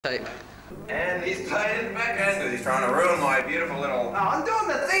Tape. And he's playing in the background because he's trying to ruin my beautiful little... Oh, I'm doing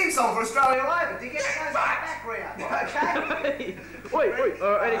the theme song for Australia Live. Do you get that background? Okay? Wait,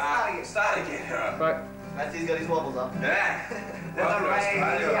 Start again. Right. That's he's got his wobbles up. Yeah. The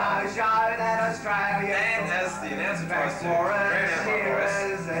radio show that Australia... And as the announcer tries to drown out my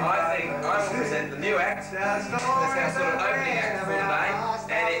voice, I think I will present the new act. That's our sort of opening act for today.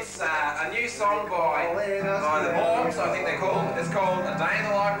 And it's a new song by the Morms, I think they're called. It's called A Day in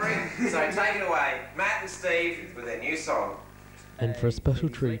the Library. So take it away, Matt and Steve with their new song. And for a special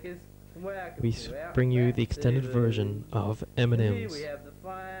treat, we bring you the extended version of M&M's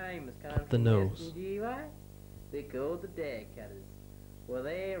Up the Nose. They're called the Dag Cutters. Well,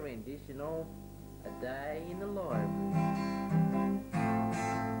 their rendition of A Day in the Library.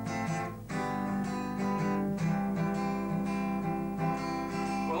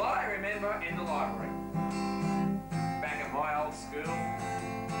 Well, I remember in the library, back at my old school,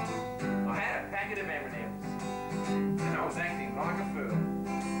 I had a packet of M&M's, and I was acting like a fool.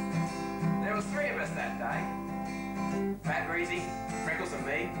 There was three of us that day, Fat, Greasy, Freckles and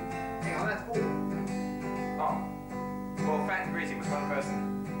me. Hang on, that's four. Oh, well, Fat and Greasy was one person.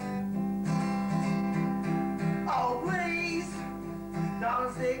 Oh, please,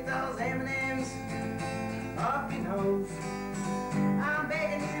 don't stick those M&M's up your nose. I'm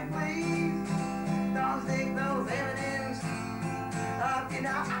begging you, please, don't stick those M&M's up your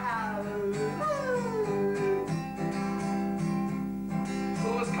nose.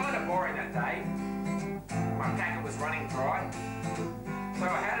 Well, it was kind of boring that day. My packet was running dry, so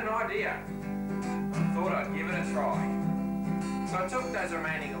I had an idea. I thought I'd give it a try. So I took those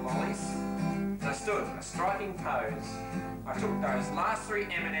remaining lollies, and I stood in a striking pose. I took those last three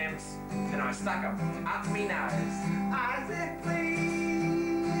M&M's, and I stuck them up me nose. I said,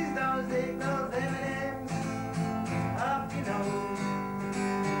 please, don't stick those M&M's up your nose.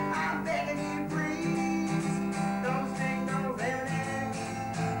 I'm begging you, please, don't stick those M&M's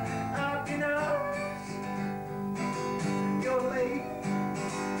up your nose. You're late.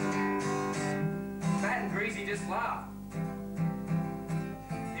 Fat and Greasy just laughed.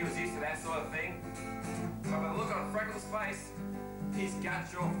 He was used to that sort of thing. But with the look on Freckles' face, his gut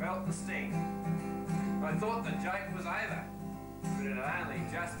sure felt the sting. I thought the joke was over, but it had only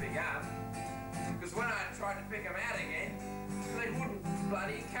just begun. Because when I tried to pick them out again, they wouldn't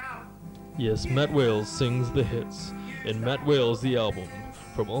bloody come. Yes, Matt Wailes sings the hits in Matt Wailes the album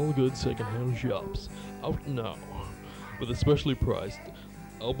from all good secondhand shops, out now, with a specially priced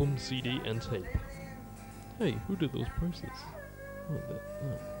album, CD, and tape. Hey, who did those prices? Oh,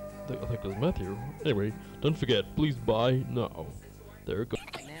 I think it was Matthew. Anyway, don't forget, please buy now. There it goes.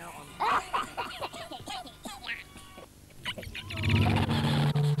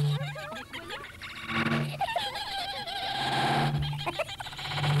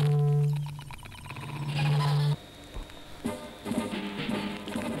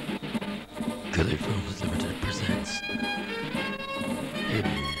 Kelly Films Limited presents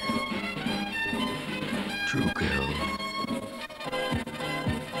Hidden Trueman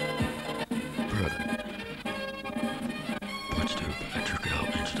product. Watch to by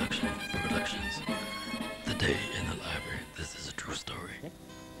Trueman Introduction for Productions. The Day in the Library. This is a true story.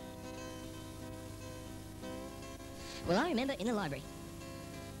 Well, I remember in the library,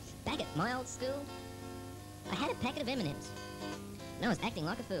 back at my old school, I had a packet of M&M's, and I was acting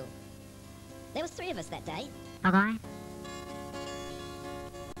like a fool. There was three of us that day. Okay.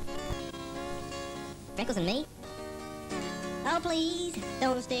 Freckles and me. Oh, please,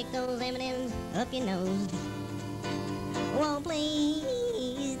 don't stick those M&M's up your nose. Oh,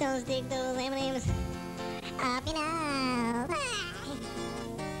 please, don't stick those M&M's up your nose.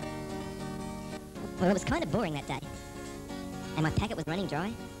 Well, it was kind of boring that day, and my packet was running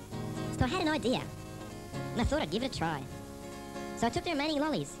dry. So I had an idea, and I thought I'd give it a try. So I took the remaining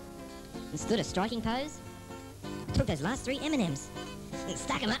lollies and stood a striking pose. I took those last three M&M's and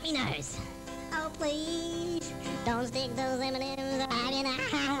stuck them up me nose. Oh, please, don't stick those M&M's up your nose.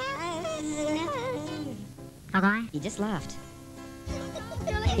 Okay. He just laughed.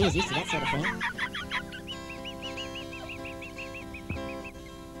 He was used to that sort of thing.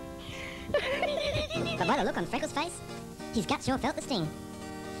 But by the look on Freckles' face, his gut sure felt the sting.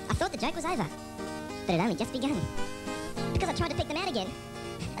 I thought the joke was over, but it only just begun. Because I tried to pick them out again,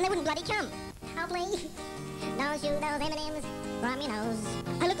 and they wouldn't bloody come. Oh, please, don't shoot those M&M's from your nose.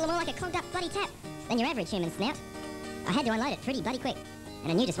 I looked a little more like a clogged up bloody tap than your average human snout. I had to unload it pretty bloody quick,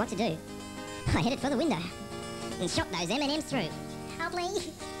 and I knew just what to do. I headed for the window and shot those M&M's through. Oh,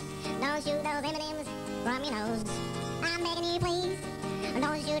 please, don't shoot those M&M's from your nose. I'm begging you, please,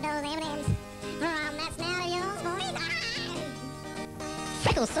 don't shoot those M&M's from that snout of yours, boy.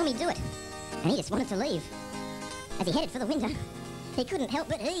 Wailes saw me do it, and he just wanted to leave. As he headed for the window, he couldn't help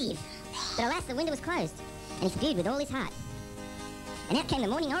but heave. But alas, the window was closed, and he spewed with all his heart. And out came the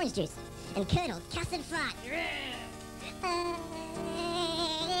morning orange juice, and curdled custard fart. Here's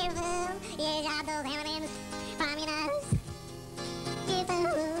out those M&Ms from your nose. Here's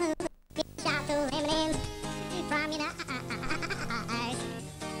out those M&Ms from your nose.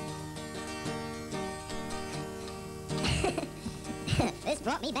 This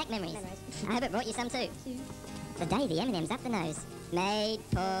brought me back memories. I hope it brought you some too. The day the M&M's up the nose made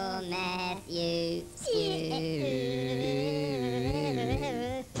poor Matthew stew.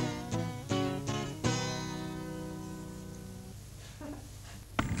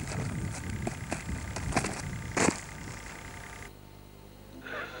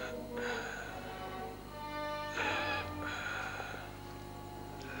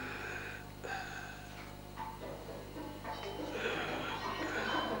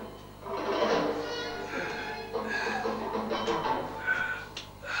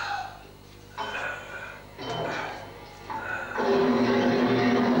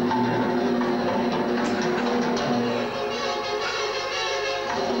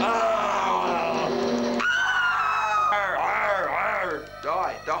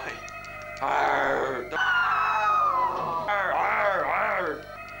 Die.